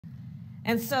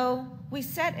And so we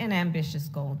set an ambitious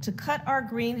goal to cut our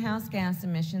greenhouse gas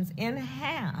emissions in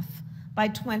half by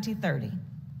 2030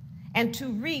 and to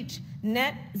reach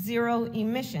net zero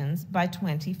emissions by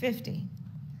 2050.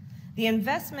 The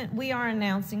investment we are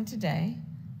announcing today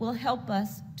will help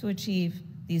us to achieve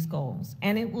these goals,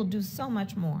 and it will do so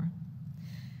much more.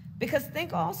 Because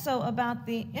think also about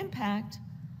the impact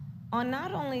on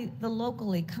not only the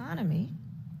local economy,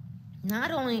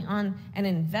 not only on an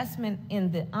investment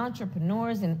in the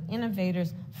entrepreneurs and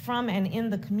innovators from and in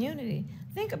the community,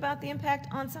 think about the impact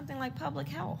on something like public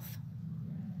health.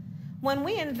 When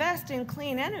we invest in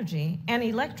clean energy and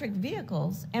electric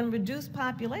vehicles and reduce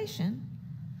population,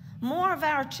 more of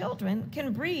our children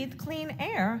can breathe clean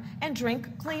air and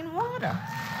drink clean water.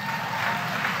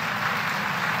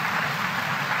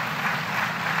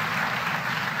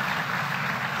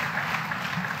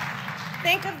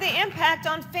 Think of the impact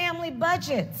on family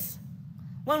budgets.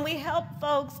 When we help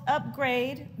folks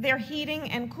upgrade their heating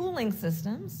and cooling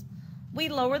systems, we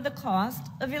lower the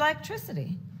cost of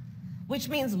electricity, which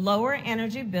means lower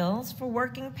energy bills for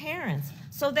working parents,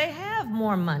 so they have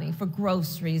more money for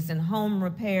groceries and home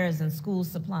repairs and school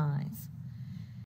supplies.